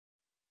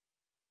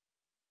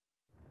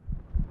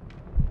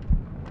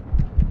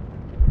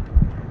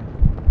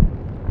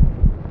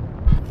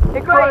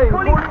Great,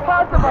 calling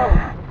Percival.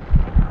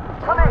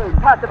 Come in,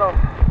 Percival.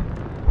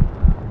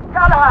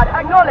 Galahad,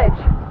 acknowledge.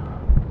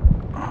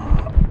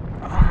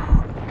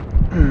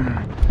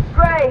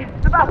 Gray,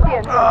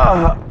 Sebastian.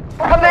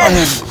 Come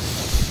in.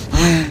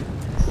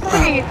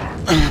 Please.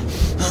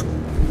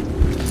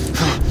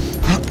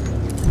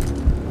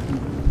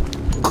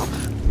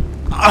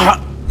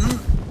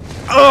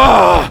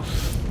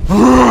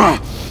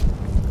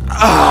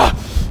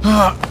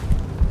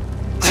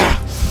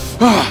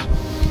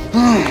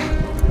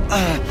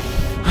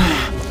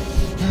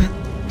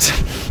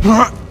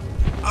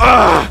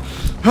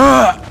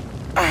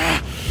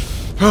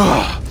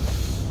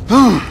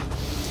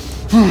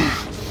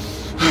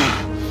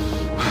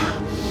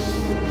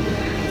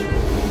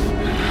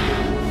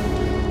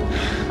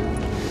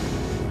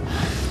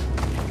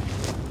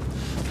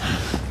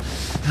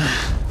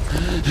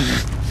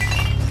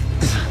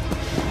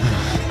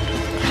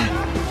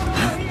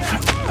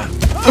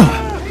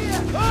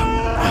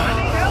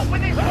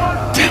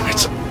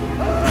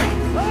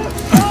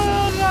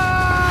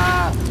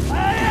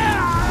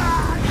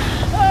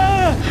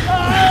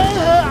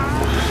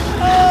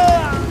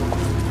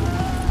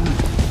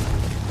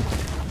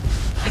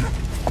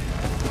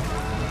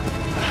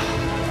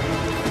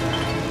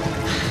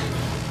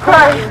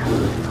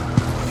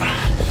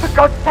 For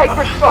God's sake,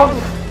 respond!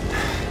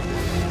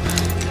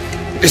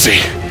 Izzy,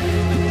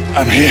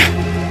 I'm here.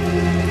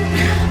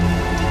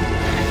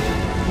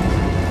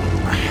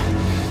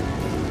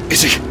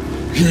 Izzy,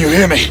 can you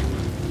hear me?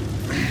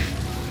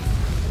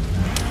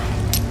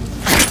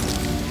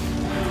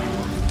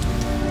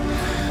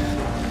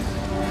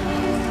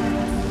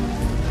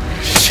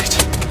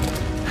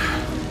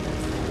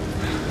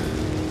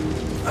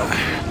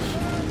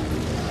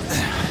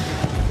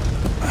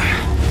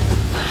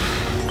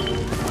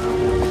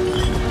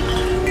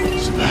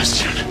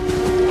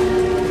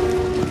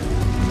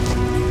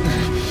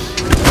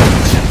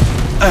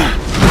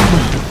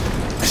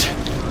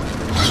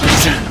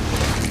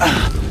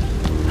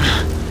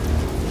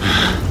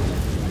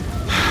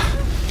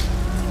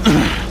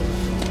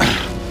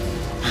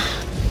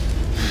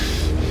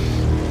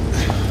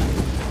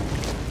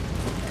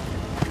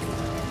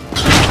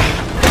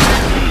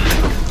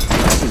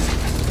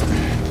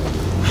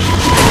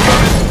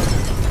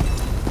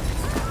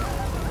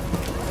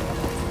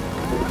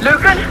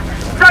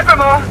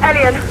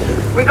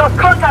 We lost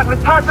contact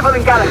with Percival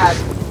and Galahad.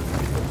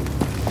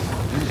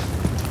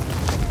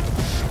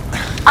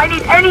 I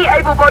need any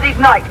able-bodied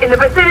knight in the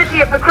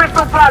vicinity of the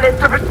Crystal Palace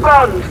to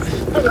respond.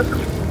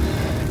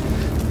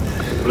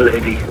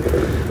 Lady,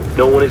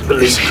 no one is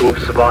believed to have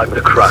survived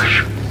the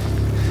crash.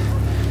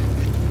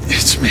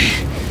 It's me.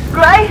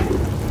 Gray?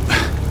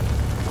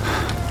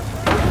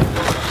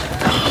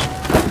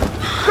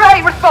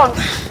 Gray, respond!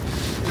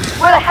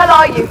 Where the hell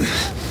are you?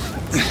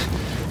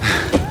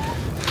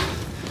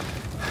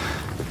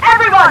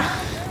 Everyone!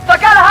 Sir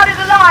Galahad is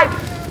alive!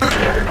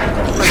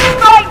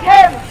 Find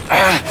him!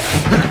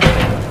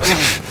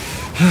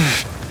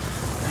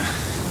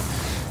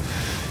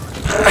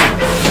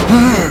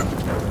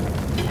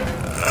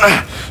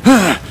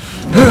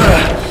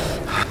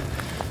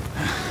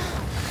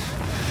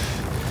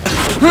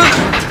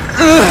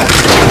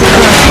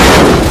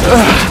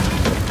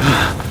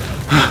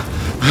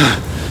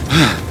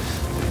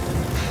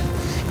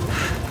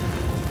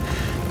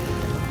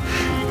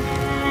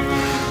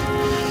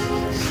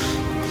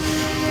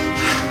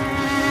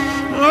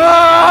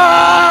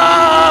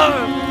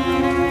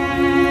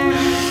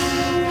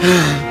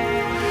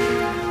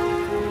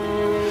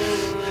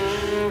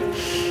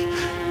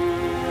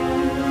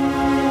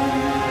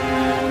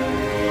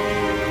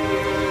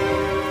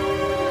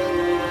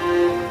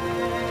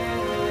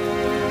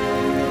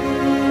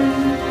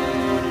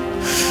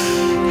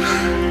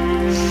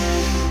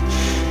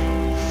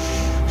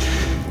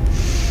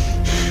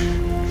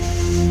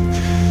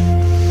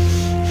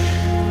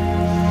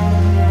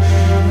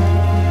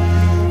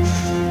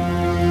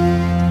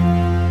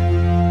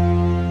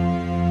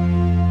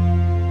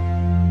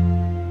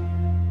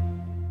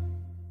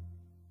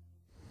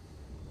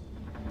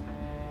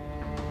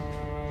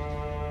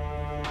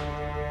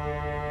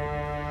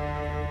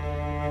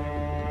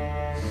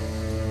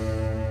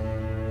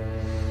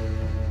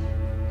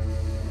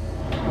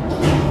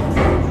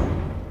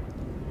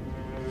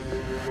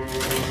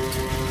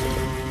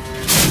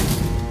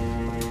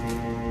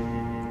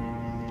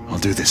 I'll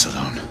do this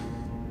alone.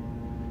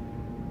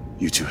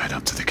 You two head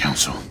up to the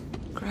council.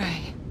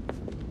 Gray.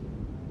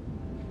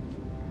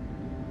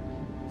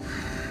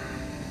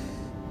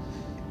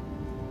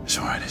 It's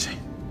all right, Izzy.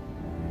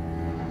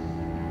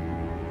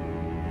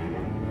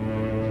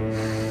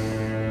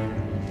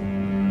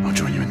 I'll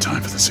join you in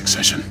time for the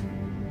succession.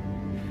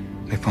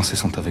 Mes pensées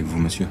sont avec vous,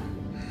 monsieur.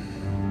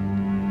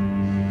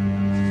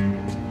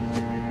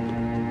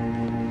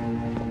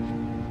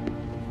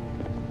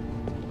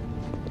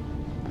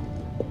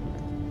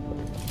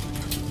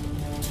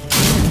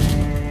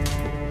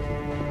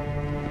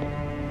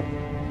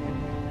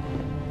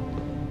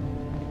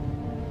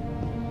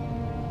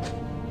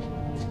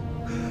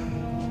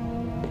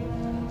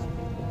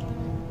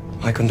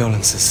 My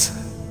condolences.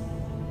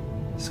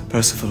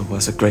 Percival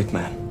was a great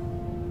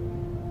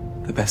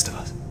man. The best of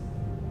us.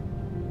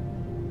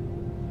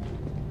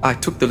 I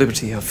took the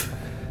liberty of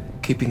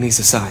keeping these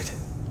aside.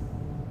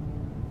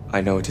 I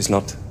know it is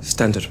not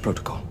standard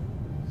protocol.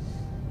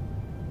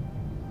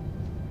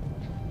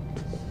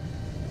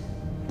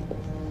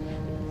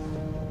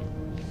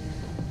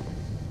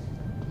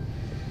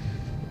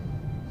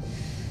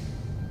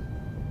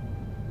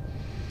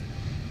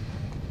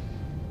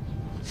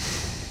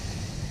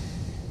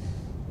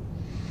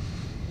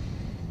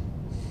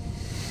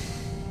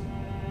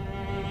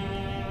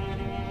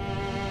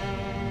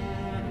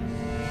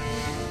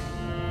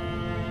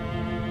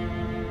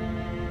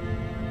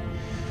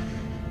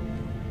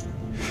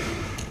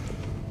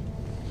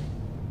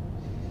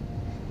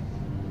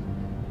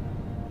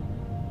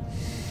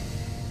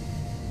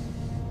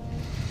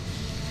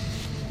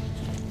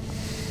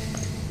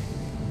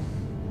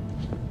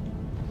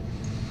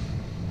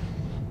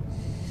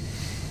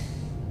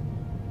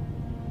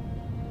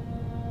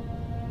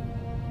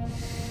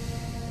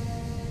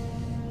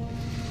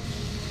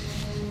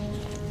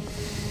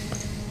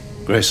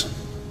 Grayson.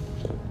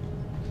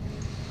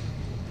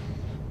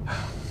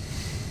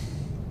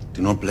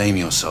 Do not blame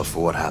yourself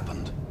for what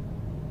happened.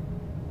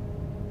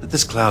 Let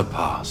this cloud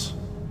pass.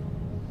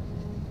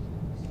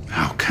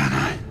 How can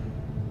I?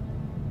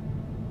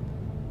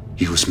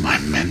 He was my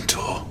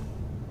mentor.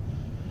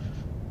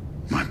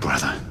 My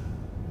brother.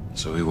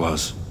 So he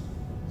was.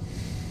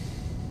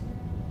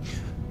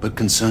 But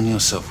concern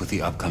yourself with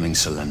the upcoming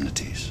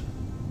solemnities.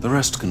 The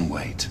rest can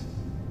wait.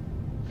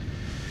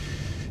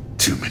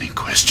 Too many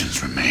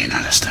questions remain,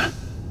 Alistair.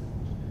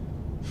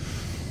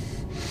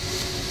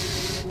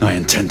 I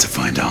intend to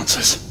find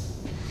answers.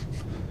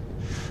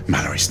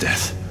 Mallory's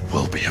death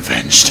will be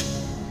avenged.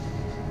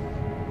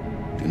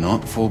 Do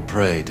not fall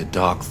prey to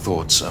dark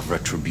thoughts of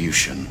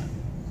retribution.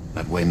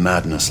 That way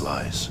madness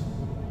lies.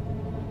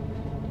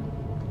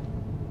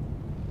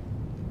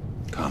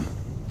 Come.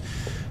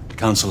 The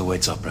Council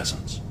awaits our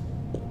presence.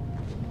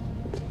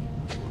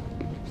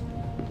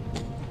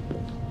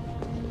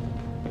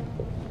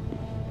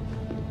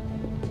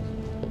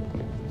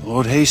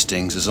 Lord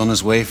Hastings is on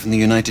his way from the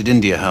United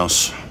India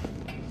House.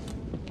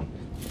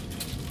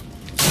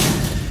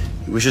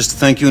 He wishes to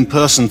thank you in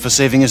person for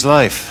saving his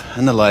life,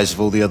 and the lives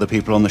of all the other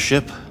people on the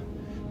ship.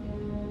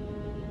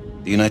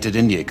 The United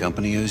India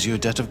Company owes you a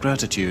debt of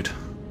gratitude.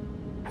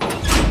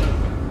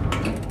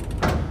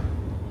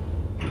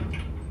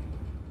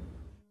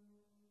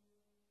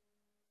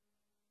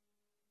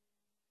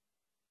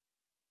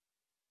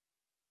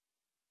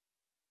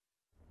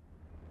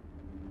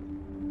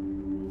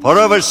 For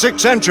over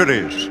 6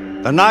 centuries,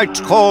 the knight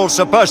called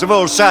Sir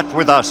Percival sat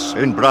with us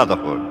in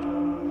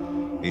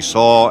brotherhood. He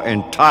saw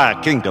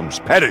entire kingdoms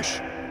perish,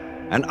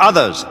 and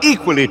others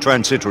equally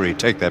transitory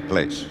take their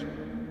place.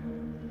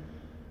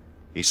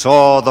 He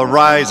saw the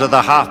rise of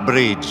the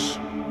half-breeds,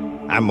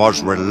 and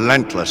was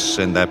relentless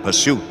in their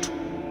pursuit.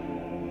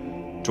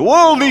 To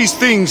all these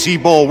things he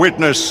bore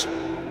witness,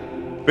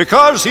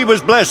 because he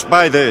was blessed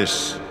by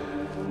this,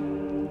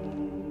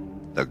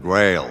 the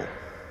Grail.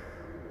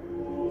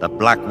 The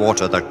black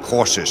water that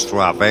courses through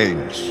our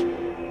veins.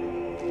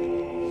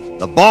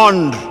 The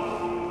bond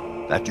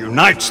that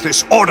unites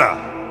this order.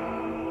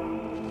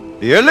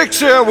 The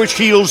elixir which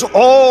heals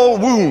all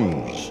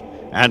wounds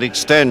and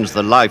extends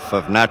the life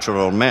of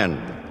natural men.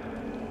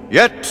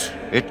 Yet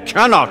it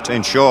cannot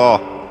ensure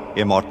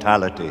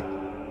immortality.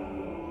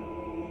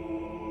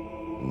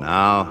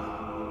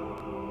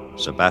 Now,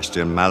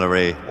 Sebastian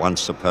Mallory,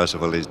 once Sir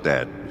Percival, is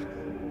dead.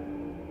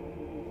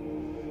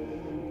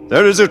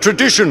 There is a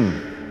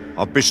tradition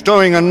of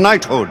bestowing a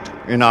knighthood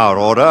in our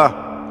order,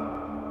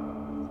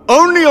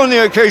 only on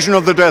the occasion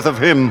of the death of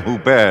him who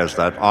bears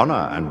that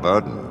honor and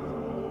burden.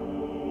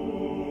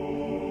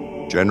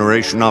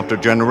 Generation after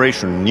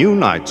generation, new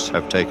knights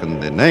have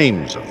taken the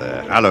names of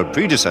their hallowed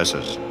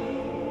predecessors.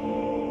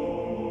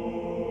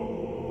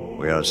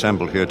 We are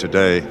assembled here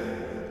today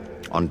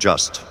on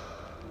just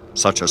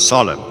such a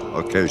solemn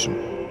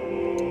occasion.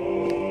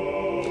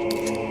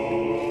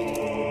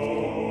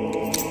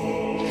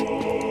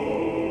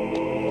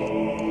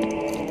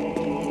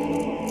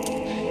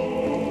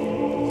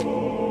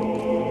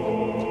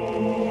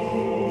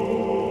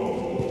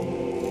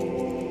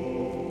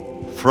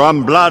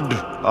 From blood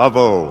of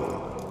old.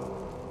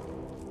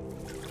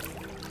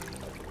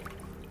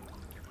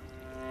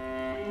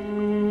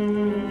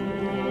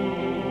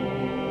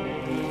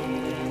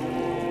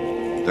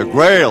 The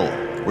Grail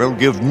will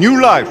give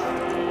new life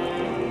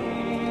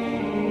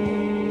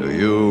to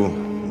you,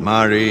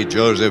 Marie,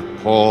 Joseph,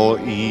 Paul,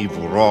 Yves,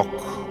 Roch,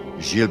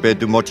 Gilbert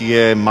du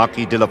Motier,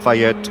 Marquis de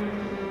Lafayette.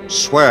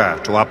 Swear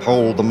to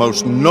uphold the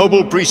most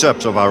noble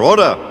precepts of our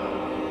order.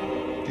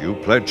 Do you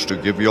pledge to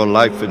give your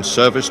life in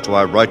service to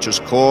our righteous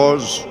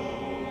cause?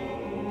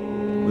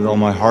 With all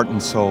my heart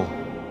and soul.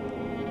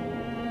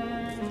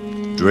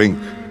 Drink.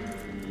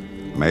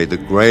 May the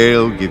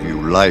Grail give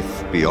you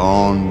life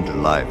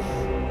beyond life.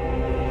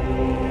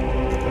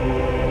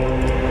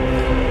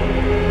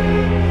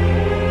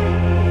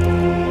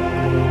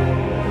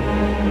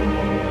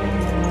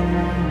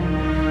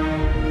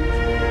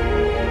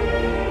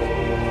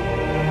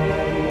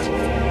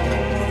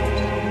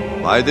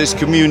 By this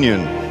communion,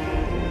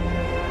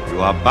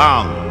 you are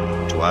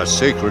bound to our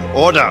sacred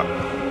order.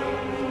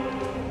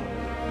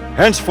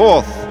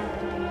 Henceforth,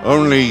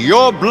 only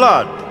your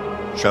blood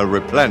shall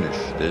replenish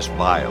this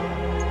vial.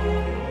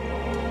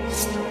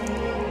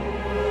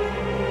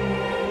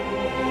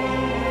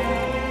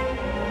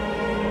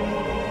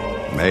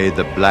 May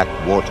the black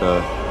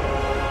water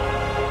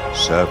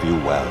serve you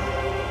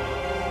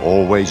well.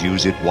 Always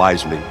use it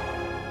wisely.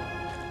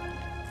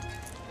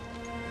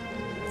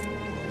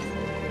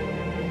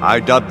 I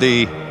dub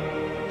thee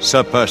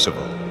Sir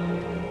Percival,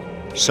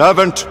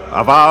 servant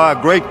of our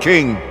great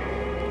king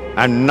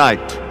and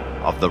knight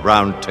of the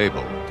Round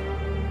Table.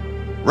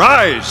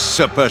 Rise,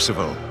 Sir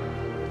Percival,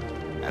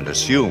 and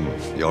assume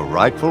your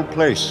rightful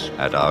place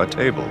at our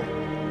table.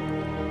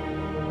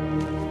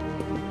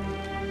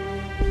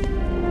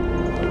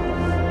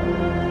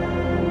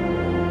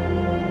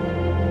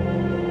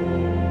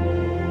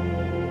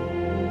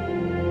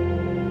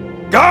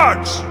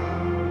 Guards!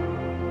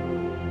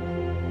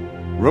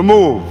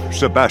 Remove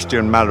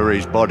Sebastian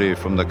Mallory's body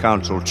from the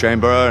council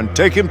chamber and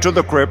take him to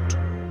the crypt.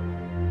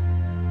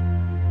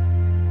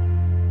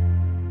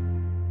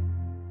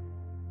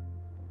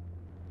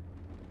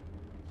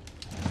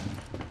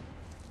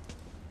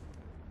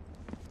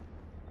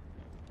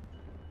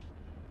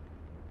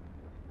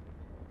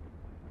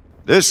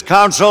 This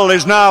council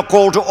is now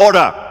called to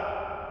order.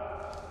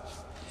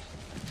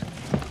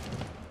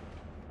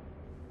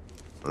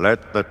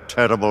 Let the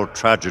terrible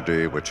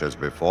tragedy which has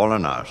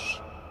befallen us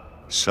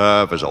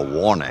serve as a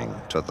warning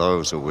to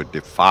those who would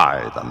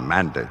defy the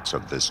mandates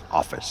of this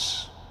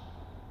office.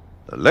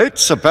 The late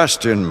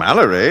Sebastian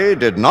Mallory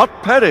did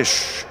not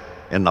perish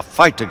in the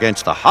fight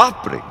against the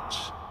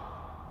half-breeds.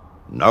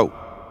 No.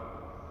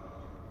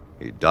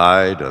 He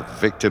died a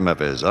victim of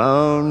his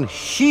own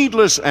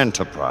heedless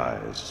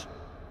enterprise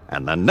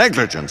and the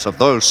negligence of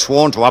those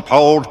sworn to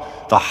uphold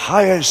the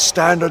highest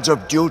standards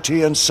of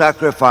duty and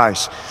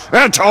sacrifice.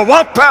 And to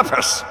what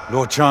purpose?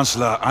 Lord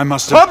Chancellor, I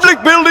must have...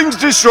 Public buildings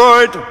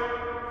destroyed.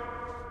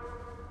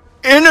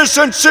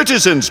 Innocent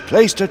citizens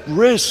placed at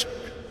risk.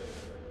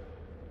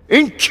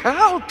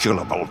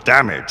 Incalculable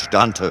damage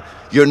done to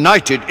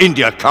United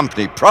India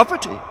Company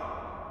property.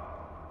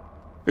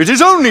 It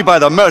is only by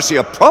the mercy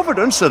of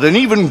Providence that an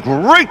even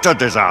greater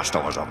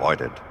disaster was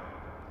avoided.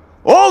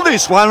 All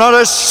this while not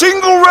a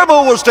single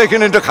rebel was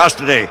taken into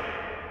custody.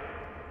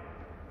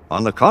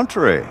 On the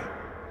contrary,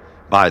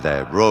 by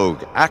their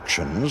rogue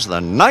actions, the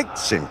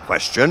knights in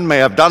question may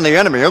have done the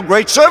enemy a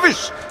great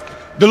service.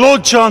 The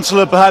Lord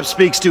Chancellor perhaps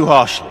speaks too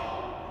harshly.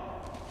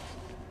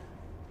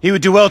 He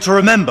would do well to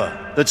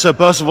remember that Sir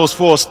Percival's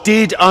force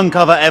did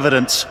uncover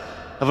evidence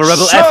of a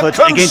rebel effort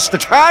against the...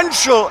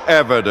 Circumstantial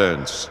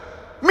evidence.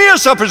 Mere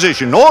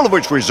supposition, all of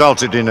which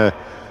resulted in a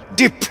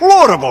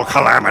deplorable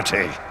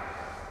calamity.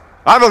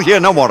 I will hear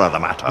no more of the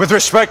matter. With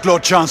respect,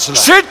 Lord Chancellor.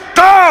 Sit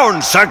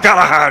down, Sir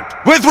Galahad!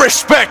 With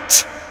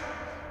respect!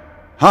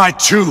 I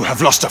too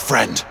have lost a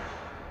friend.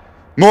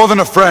 More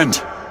than a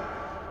friend.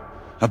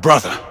 A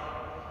brother.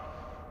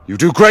 You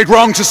do great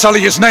wrong to sully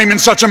his name in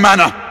such a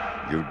manner.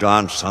 You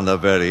dance on the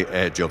very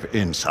edge of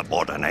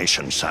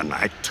insubordination, Sir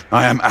Knight.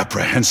 I am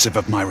apprehensive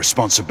of my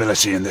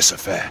responsibility in this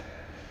affair.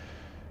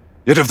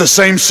 Yet if the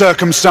same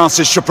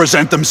circumstances should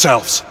present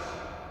themselves,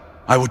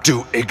 I would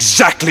do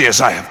exactly as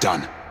I have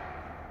done.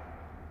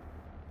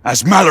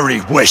 As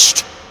Mallory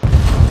wished.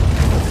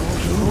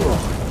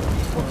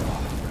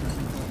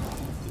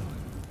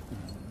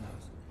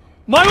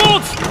 My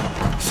lords!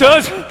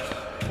 Sirs!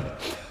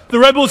 The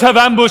rebels have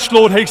ambushed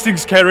Lord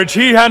Hastings' carriage.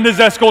 He and his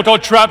escort are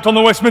trapped on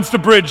the Westminster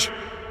Bridge.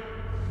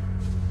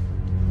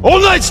 All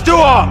knights to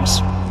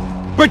arms!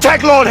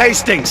 Protect Lord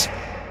Hastings!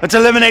 Let's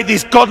eliminate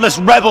these godless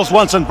rebels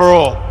once and for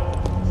all!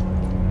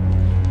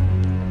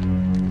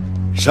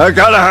 Sir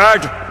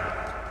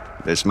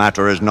Galahad, this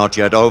matter is not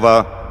yet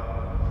over.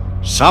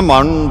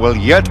 Someone will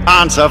yet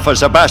answer for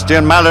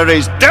Sebastian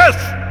Mallory's death!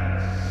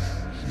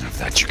 Of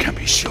that you can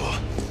be sure.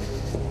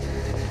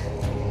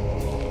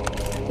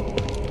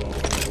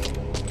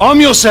 Arm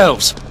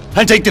yourselves,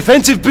 and take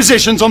defensive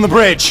positions on the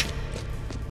bridge!